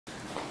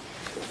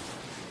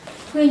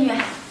闺女，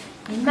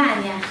你慢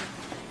点，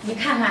你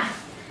看看，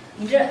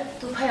你这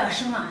都快要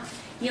生了，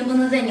也不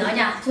能在娘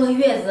家坐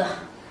月子，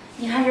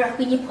你还是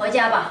回你婆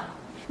家吧。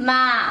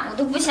妈，我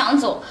都不想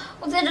走，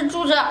我在这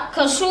住着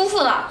可舒服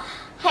了。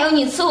还有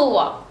你伺候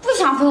我，不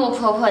想回我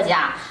婆婆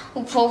家。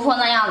我婆婆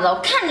那样子，我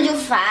看着就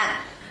烦。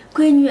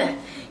闺女，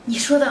你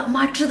说的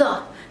妈知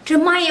道，这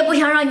妈也不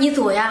想让你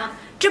走呀，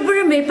这不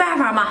是没办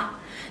法吗？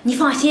你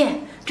放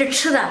心，这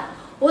吃的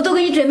我都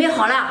给你准备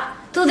好了，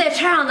都在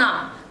车上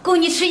呢，够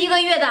你吃1个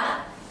月的。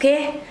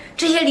给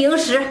这些零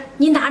食，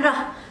你拿着，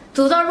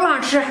走到路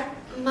上吃。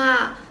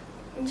妈，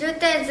你这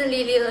袋子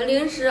里的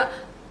零食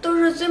都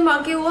是尊宝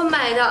给我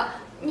买的，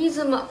你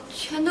怎么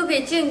全都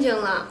给静静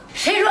了？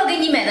谁说给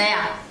你买的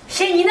呀？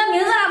写你的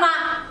名字了吗？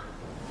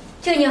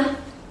静静，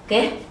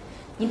给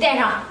你带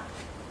上。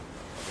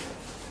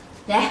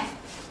来，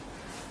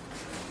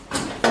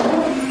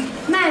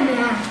慢点。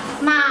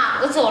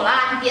妈，我走了，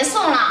你别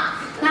送了。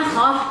那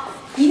好，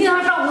一定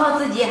要照顾好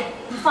自己。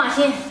你放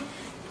心，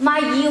妈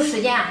一有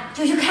时间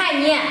就去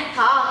看你。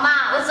好，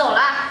妈，我走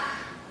了。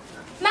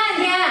慢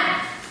点。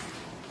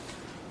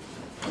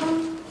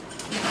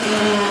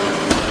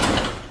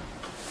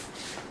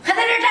还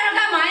在这站着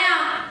干嘛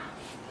呀？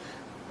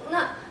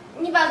那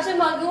你把尊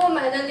宝给我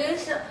买的零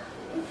食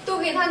都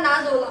给他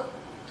拿走了，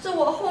这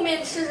我后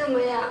面吃什么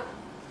呀？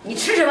你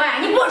吃什么呀？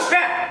你不吃，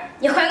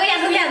你怀个丫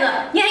头片子，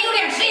你还有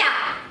脸吃呀？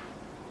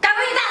赶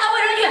快去打扫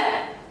卫生去。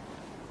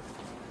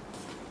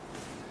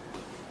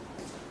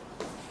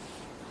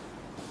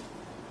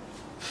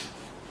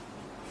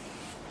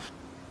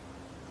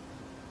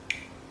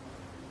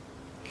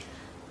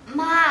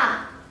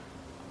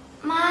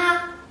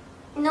妈，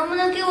你能不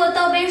能给我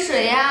倒杯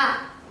水呀？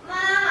妈，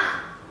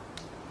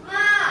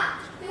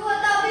给我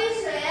倒杯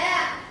水。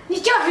你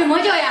叫什么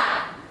叫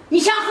呀？你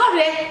想喝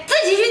水，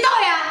自己去倒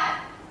呀。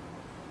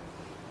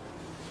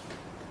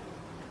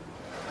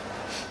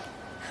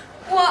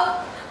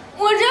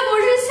我这不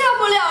是下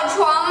不了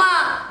床吗？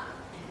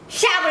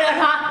下不了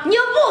床，你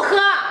又不喝，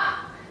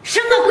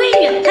生个闺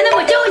女还那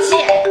么娇气。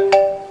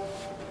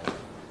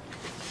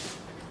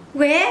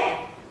喂，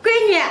闺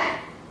女。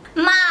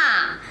妈，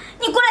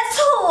你过来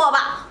伺候我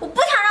吧，我不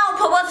想让我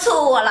婆婆伺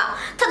候我了。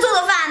她做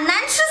的饭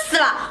难吃死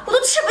了，我都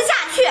吃不下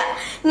去。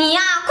你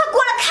呀，快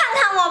过来看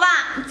看我吧，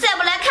再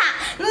不来看，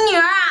你女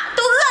儿啊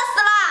都饿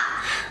死了。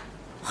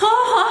好，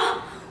好，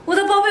好，我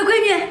的宝贝闺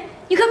女，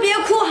你可别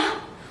哭，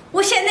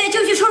我现在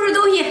就去收拾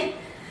东西，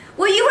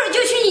我一会儿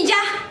就去你家。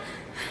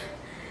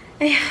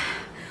哎呀，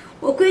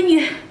我闺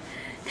女，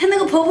她那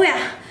个婆婆呀，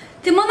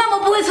怎么那么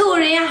不会伺候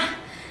人呀？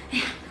哎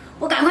呀，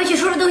我赶快去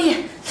收拾东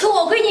西，伺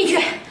候我闺女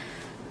去。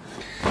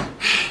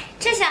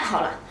这下好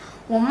了，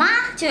我妈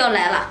就要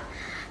来了，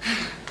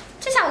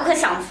这下我可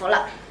享福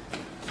了。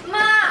妈，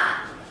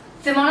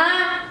怎么了？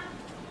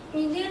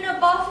你拎着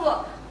包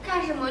袱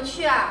干什么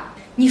去啊？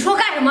你说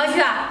干什么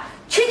去啊？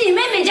去你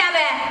妹妹家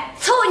呗，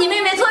伺候你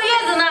妹妹坐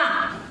月子呢。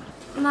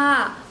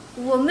妈，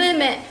我妹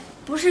妹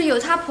不是有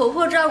她婆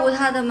婆照顾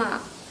她的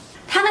吗？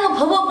她那个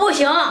婆婆不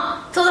行，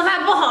做的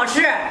饭不好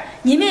吃，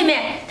你妹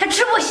妹她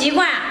吃不习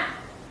惯。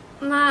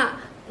妈，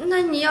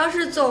那你要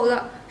是走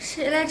了，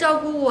谁来照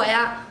顾我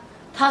呀？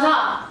淘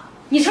淘，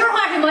你说这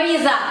话什么意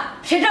思？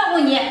谁照顾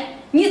你？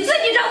你自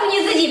己照顾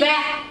你自己呗。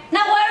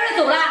那我要是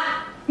走了，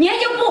你还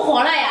就不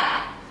活了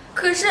呀？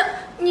可是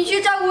你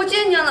去照顾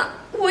静静了，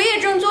我也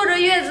正坐着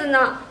月子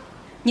呢。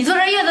你坐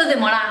这月子怎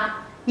么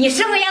了？你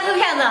生个丫头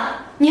片子，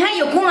你还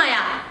有空了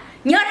呀？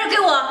你要是给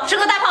我生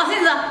个大胖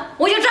孙子，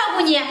我就照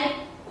顾你。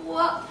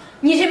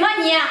你什么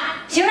你？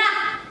行了，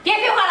别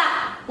废话了，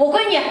我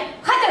闺女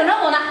还等着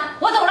我呢，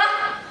我走了。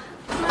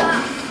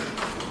妈，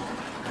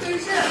可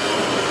是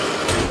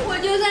我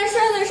就算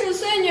生的是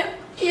孙女，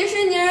也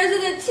是你儿子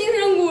的亲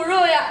生骨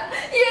肉呀，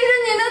也是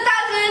你的大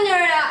孙女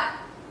呀，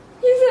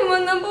你怎么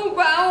能不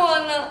管我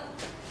呢？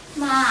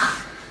妈，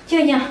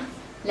静静，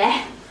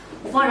来，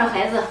抱着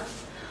孩子，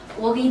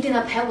我给你炖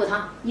的排骨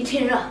汤，你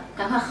趁热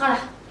赶快喝了。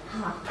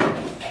好。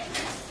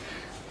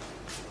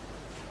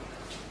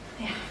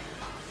哎呀，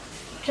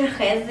这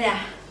孩子呀，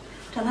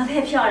长得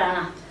太漂亮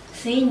了，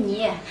随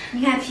你，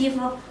你看皮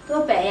肤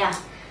多白呀。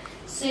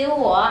随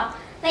我，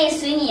那也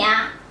随你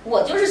呀，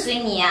我就是随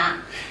你呀。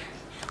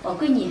我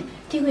闺女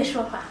真会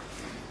说话。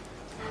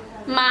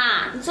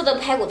妈，你做的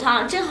排骨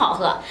汤真好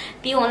喝，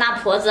比我那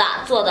婆子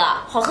啊做的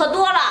好喝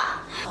多了。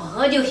好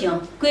喝就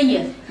行，闺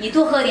女你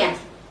多喝点，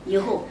以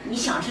后你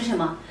想吃什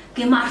么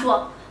跟妈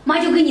说，妈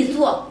就给你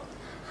做。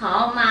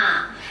好，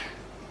妈。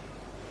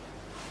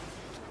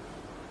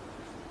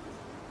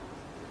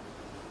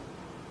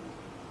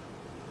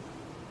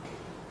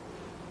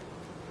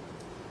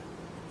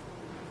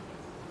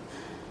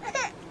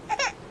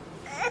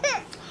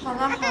好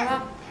了好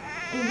了，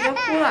你别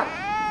哭了，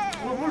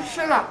我不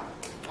吃了，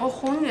我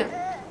哄你。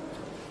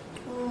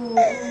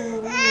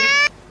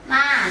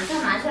妈，你干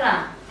嘛去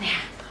了？哎呀，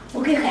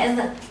我给孩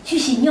子去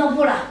洗尿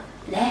布了。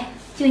来，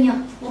静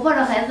静，我抱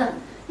着孩子，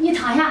你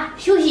躺下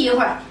休息一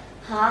会儿。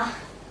好。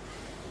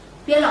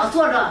别老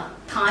坐着，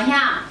躺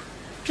下。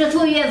这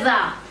坐月子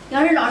啊，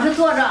要是老是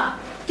坐着，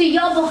对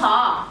腰不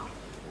好。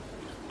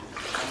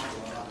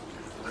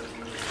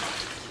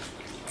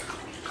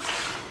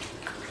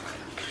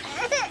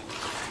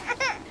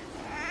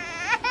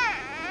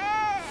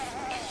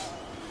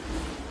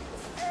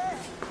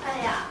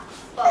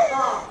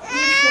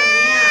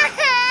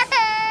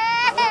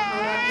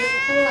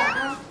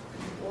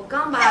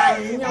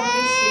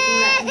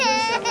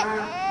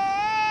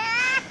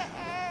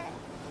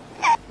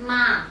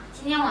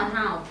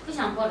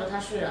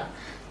睡了。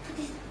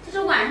他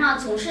这晚上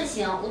总是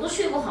醒，我都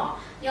睡不好。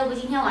要不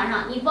今天晚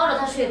上你抱着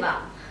他睡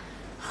吧？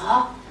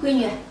好，闺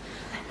女，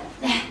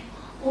来，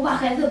我把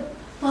孩子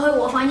抱回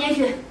我房间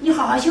去，你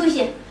好好休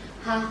息。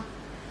好。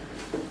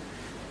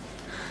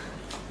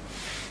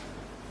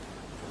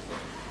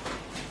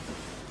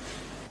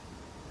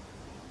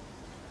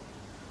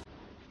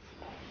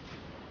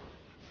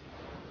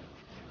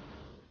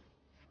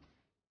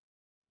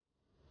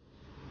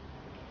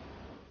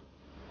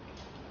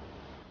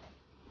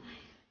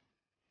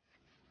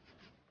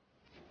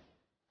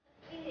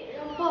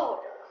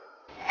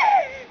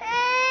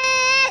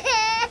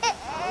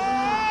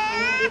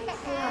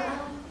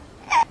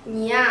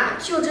你呀，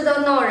就知道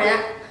闹人，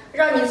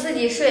让你自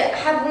己睡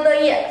还不乐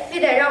意，非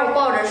得让我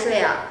抱着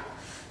睡啊！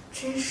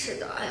真是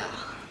的，哎呀！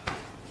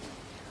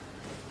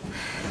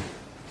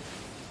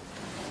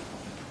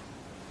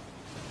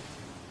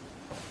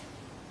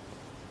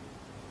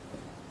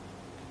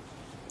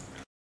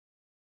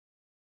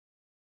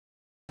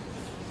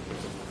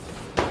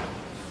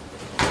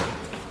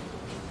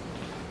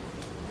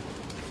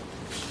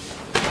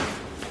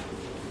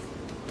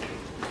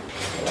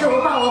这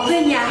不把我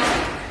闺女啊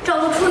照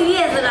顾出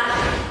月子了，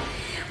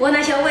我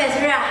那小外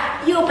孙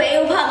啊又白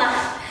又胖的，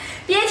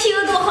别提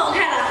有多好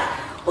看了，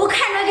我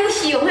看着就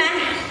喜欢。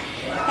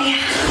哎呀，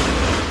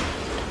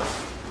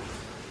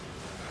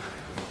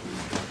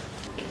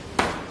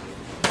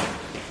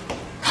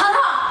淘淘，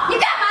你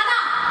干嘛呢？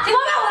怎么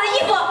把我的衣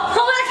服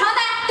和我的床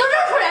单都扔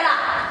出来了？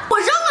我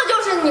扔的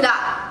就是你的，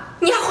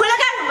你还回来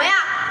干什么呀？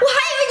我还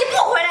以为你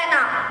不回来呢。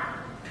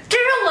这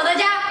是我的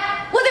家，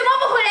我怎么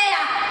不回来呀？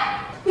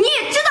你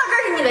也知道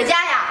这是你的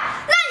家呀，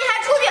那你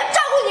还出去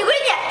照顾你闺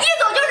女，一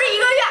走就是1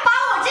个月，把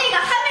我这个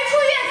还没出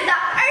月子的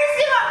儿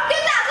媳妇跟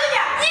大孙女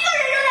一个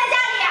人扔在家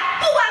里，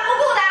不管不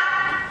顾的。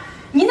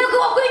你能跟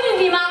我闺女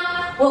比吗？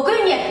我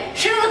闺女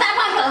是个大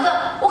胖小子，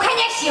我看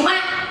见喜欢。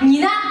你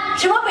呢？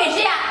什么本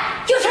事呀？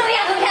就生个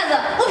丫头片子，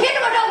我凭什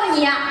么照顾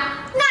你呀？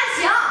那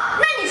行，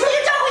那你出去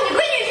照顾你闺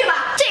女去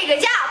吧，这个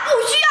家不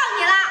需要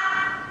你了。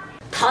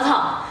淘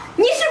淘，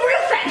你是不是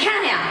反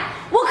叛了呀？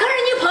我可是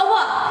你婆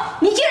婆，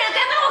你竟然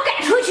敢把我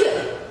赶出去！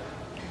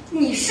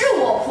你是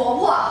我婆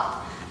婆，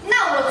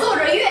那我坐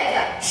着月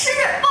子，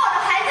抱着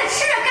孩子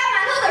吃着干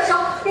馒头的时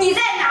候，你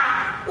在哪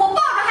儿？我抱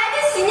着孩子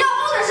洗尿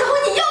布的时候，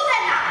你又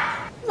在哪儿？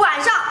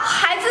晚上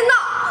孩子闹，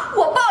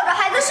我抱着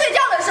孩子睡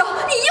觉的时候，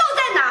你又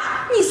在哪儿？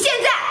你现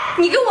在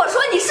你跟我说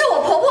你是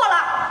我婆婆了，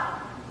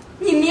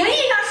你名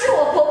义上是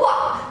我婆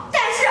婆，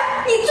但是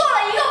你做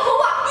了一个婆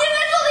婆应该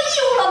做的义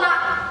务了吗？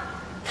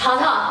淘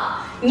淘，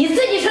你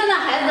自己生的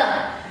孩子，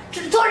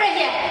做这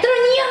些都是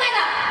你应该的，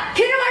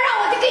凭什么让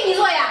我给你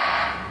做呀？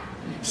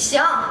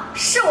行，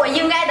是我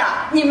应该的，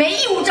你没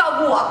义务照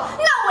顾我，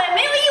那我也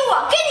没有义务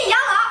给你养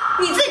老，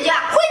你自己回你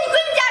闺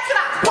女家去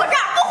吧，我这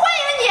儿不欢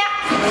迎你。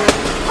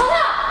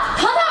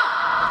淘淘，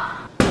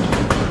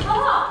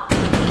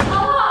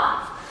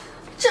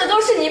这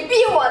都是你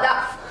逼我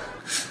的，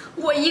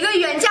我一个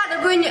远嫁的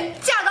闺女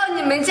嫁到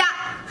你们家，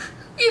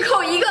一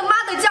口一个妈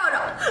的叫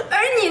着，而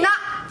你呢，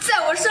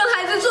在我生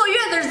孩子坐月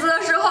子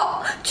的时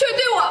候，却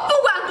对我不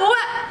管不问。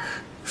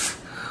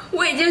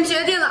我已经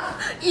决定了，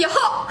以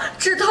后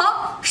只疼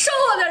生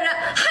我的人，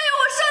还有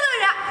我生的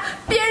人，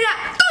别人